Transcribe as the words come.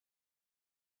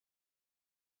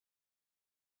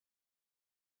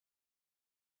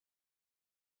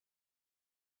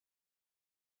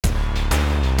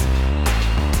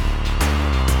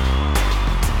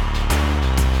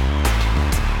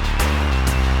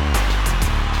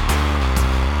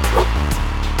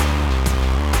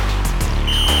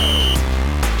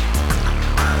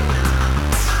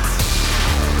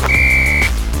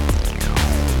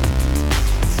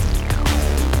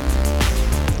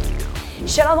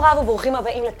רב וברוכים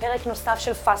הבאים לפרק נוסף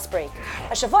של FastBreak.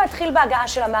 השבוע התחיל בהגעה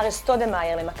של אמריס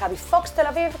סטודמאייר למכבי פוקס תל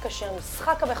אביב, כאשר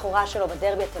משחק הבכורה שלו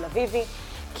בדרבי התל אביבי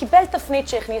קיבל תפנית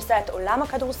שהכניסה את עולם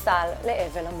הכדורסל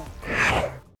לאבל עמוק.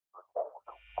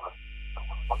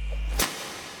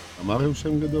 אמרי הוא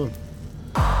שם גדול.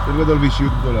 שם גדול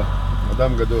ואישיות גדולה.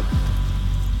 אדם גדול.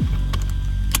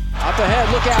 Up ahead,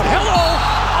 look out. Hello!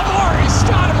 Amari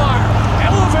Stoudemire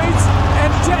elevates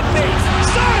and detonates.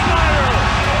 Stoudemire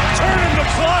turning the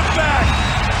clock back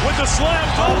with the slam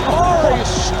dunk. Amari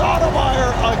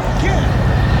Stoudemire again.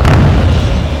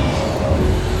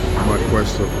 My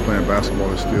quest of playing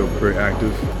basketball is still very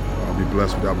active. I'll be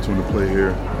blessed with the opportunity to play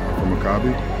here for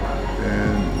Maccabi.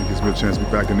 And it gives me a chance to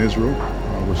be back in Israel,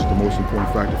 which is the most important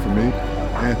factor for me,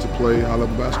 and to play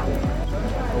high-level basketball.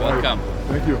 Welcome.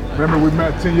 Thank you. Remember we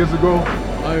met 10 years ago?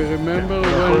 I remember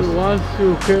when once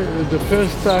you came, the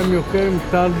first time you came,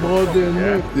 Tal Brody and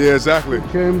me. Yeah, exactly.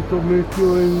 Came to meet you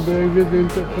in David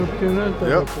Intercontinental.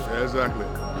 Yep, exactly.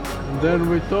 And then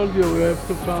we told you we have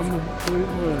to come to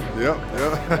Israel. Yep.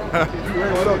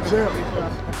 What up, champ?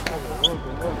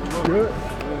 Good.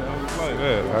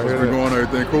 How's it going?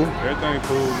 Everything cool? Everything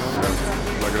cool, man.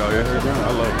 Like it out here?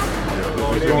 I love it.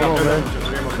 What's going on, man?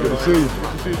 Good to see you.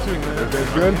 Good to see you too, man.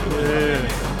 Everything's good?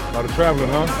 Yeah. A lot of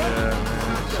traveling, huh? Yeah, man.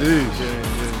 Jeez. Yeah.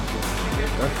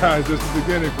 That's just the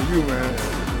beginning for you, man.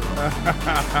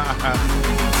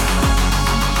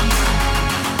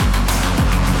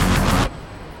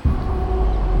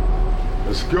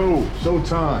 Let's go.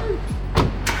 Showtime.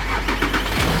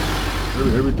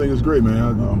 Everything is great, man.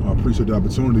 I appreciate the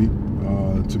opportunity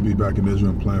to be back in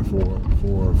Israel and playing for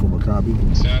Maccabi.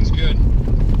 Sounds good. I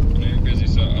know you're busy,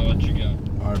 so I'll let you go.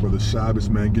 All right, brother Shabbos,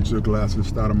 man. Get you a glass of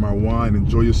Stoudemire wine.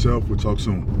 Enjoy yourself. We'll talk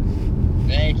soon.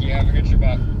 Thank you. Have a good trip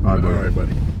out. All right,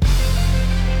 buddy.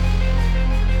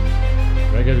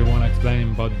 Reggae, you want to explain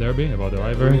about Derby, about the We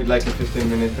rivalry? need like a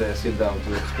 15-minute sit down to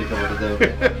speak about the Derby.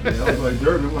 I was like,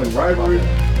 Derby, I'm like, rivalry.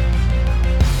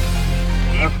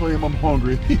 Definitely, I'm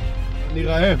hungry. אני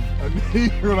רעב. אני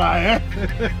רעב.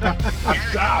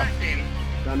 עכשיו.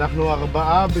 אנחנו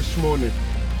 4:08.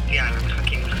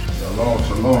 Shalom,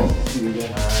 shalom.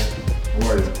 How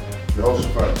are you?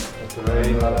 Jehoshaphat.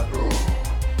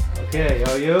 Okay,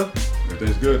 how are you?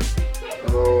 Everything's good.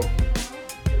 Hello.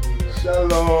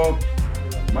 Shalom.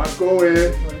 מה קורה?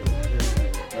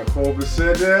 הכל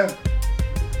בסדר?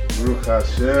 ברוך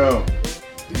השם.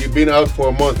 You've been out for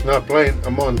a month, not playing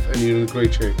a month, and you're in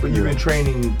great shape. But you've been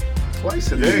training twice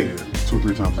a day. Yeah. 2 or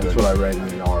 3 times a day. That's what I read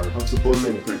in our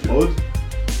supplement. עוד?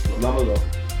 למה לא?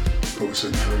 Go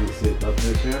sit. Sit up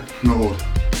there. No hold.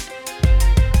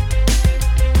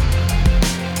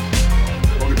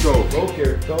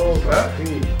 Bokeh tov,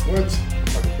 אחי. What?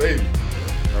 Like a baby.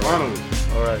 Finally.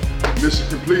 All right. Mission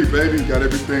complete, baby. Got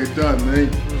everything done, man.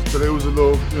 Today was a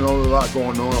little, a lot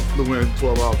going on. I flew in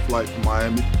 12-hour flight from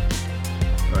Miami.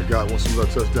 As soon as I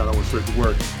touched down, I went straight to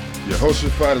work.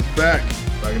 Jehoshaphat is back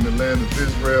in the land of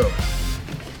Israel.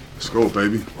 Let's go,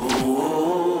 baby.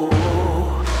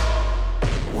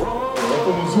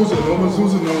 No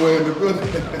mezuzah nowhere in the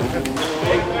building.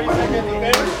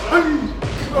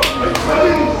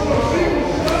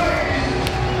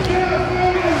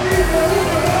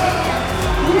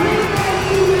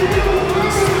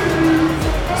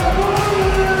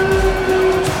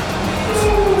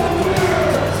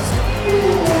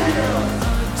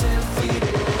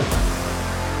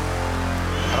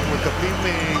 אנחנו מקבלים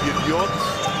ידיעות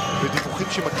ודיווחים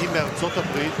שמגיעים מארצות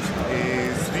הברית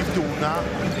סביב תאונת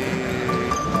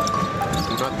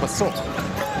מסוק.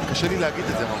 קשה לי להגיד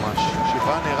את זה ממש,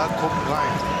 שבה נהרג קובי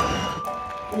בריינט.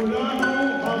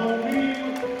 כולנו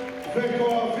המומים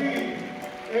וכואבים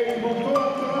את מותו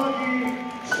הטרגי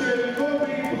של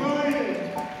קובי בריינט,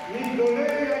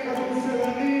 מגדולי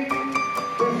הכדורסלנים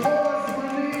בכל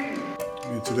הזמנים.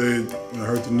 Today, when I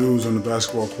heard the news on the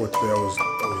basketball court today, I was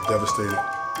devastated.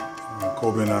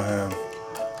 Kobe and I have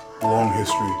a long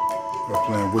history of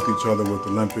playing with each other with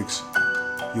the Olympics,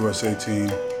 USA team,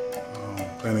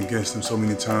 playing against them so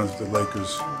many times with the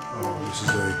Lakers. This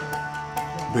is a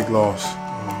big loss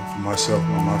for myself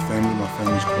and my family. My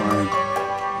family's crying.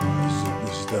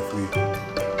 This is definitely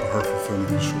a hurtful feeling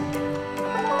for sure.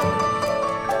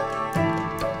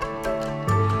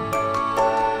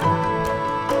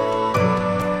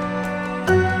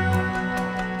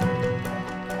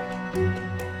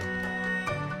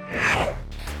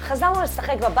 חזרנו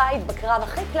לשחק בבית בקרב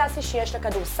הכי קלאסי שיש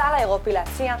לכדורסל האירופי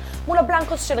להציע מול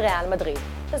הבלנקוס של ריאל מדריד.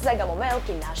 וזה גם אומר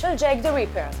פינה של ג'ייק דה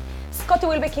ריפר. סקוטי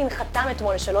ווילבקין חתם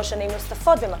אתמול ל3 שנים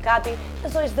נוספות במכבי,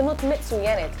 וזו הזדמנות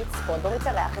מצוינת לצפות בו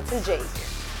מתארח אצל ג'ייק.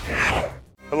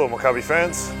 Hello, Maccabi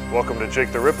fans. Welcome to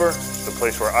Jake the Ripper, the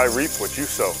place where I reap what you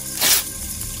sow.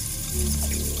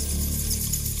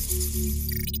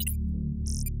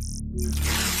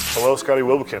 Hello, Scotty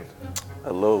Wilbekin.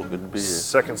 Hello, good to be here.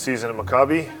 Second season at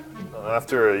Maccabi.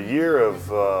 After a year of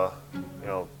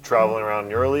traveling arown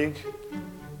EuroLeague,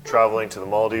 traveling to the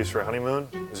Maldives for a honeymoon,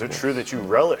 is it true that you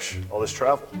relish all this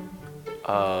travel?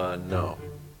 No.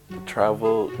 The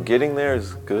travel, getting there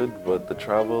is good, but the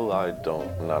travel,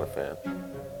 I'm not a fan.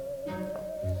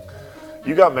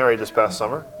 You got married this past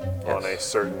summer on a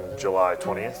certain July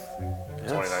 20th,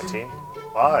 2019.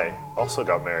 I also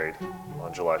got married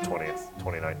on July 20th,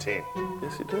 2019.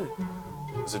 Yes, you did.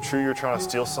 Is it true you're trying to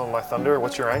steal some of my thunder?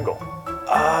 What's your angle?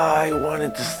 I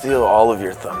wanted to steal all of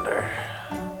your thunder.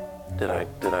 Did I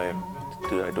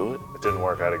do it? It didn't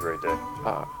work. I had a great day.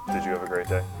 Did you have a great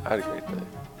day? I had a great day.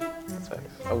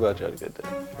 Thanks. I'm glad you had a good day.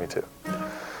 Me too.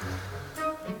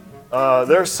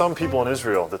 There's some people in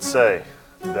Israel that say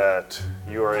that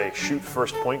you are a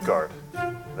shoot-first point guard,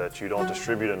 that you don't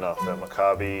distribute enough, that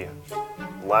Maccabi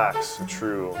lacks a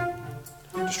true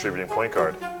distributing point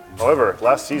guard. However,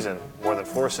 last season, more than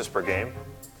 4 assists per game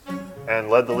and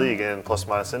led the league in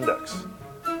plus-minus index.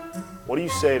 What do you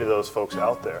say to those folks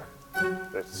out there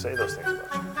that say those things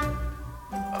about you?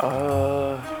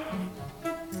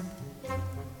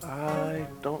 I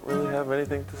don't really have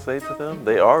anything to say to them.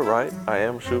 They are right. I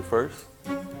am shoot first,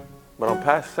 but I'm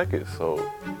past second, so.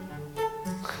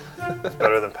 It's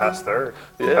better than past third,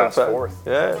 past fourth,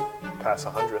 past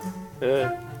 100th.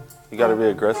 Yeah. You got to be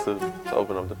aggressive to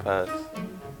open up the pass.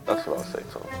 That's what I'll say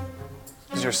to them.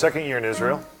 This is your second year in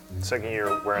Israel, second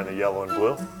year wearing the yellow and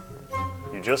blue.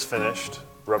 You just finished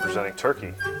representing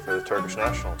Turkey for the Turkish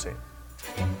national team.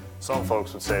 Some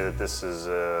folks would say that this is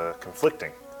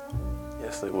conflicting.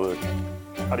 Yes, they would.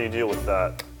 How do you deal with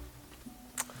that?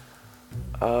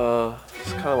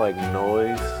 It's kind of like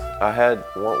noise. I had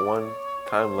one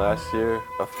time last year,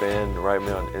 a fan write me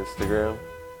on Instagram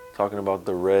talking about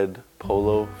the red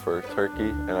polo for Turkey,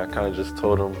 and I kind of just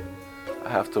told him I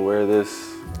have to wear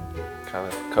this, kind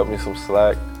of cut me some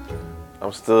slack.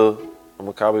 I'm still a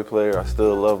Maccabi player. I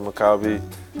still love Maccabi,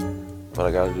 but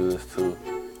I got to do this too.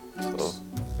 So,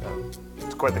 yeah.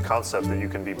 It's quite the concept that you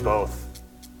can be both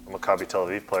a Maccabi Tel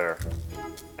Aviv player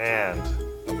and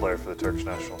a player for the Turkish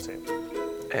national team.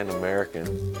 And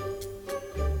American.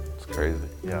 It's crazy.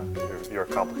 Yeah, you're a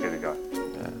complicated guy.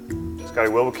 Yeah. Scotty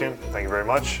Wilbekin, thank you very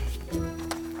much.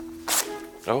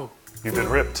 Oh. You've been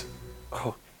ripped.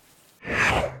 Oh.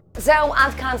 זהו,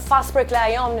 עד כאן פאסט-ברייק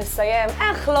להיום. נסיים,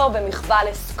 איך לא, במחווה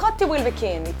לסקוטי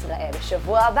ווילבקין. נתראה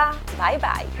בשבוע הבא. ביי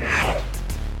ביי.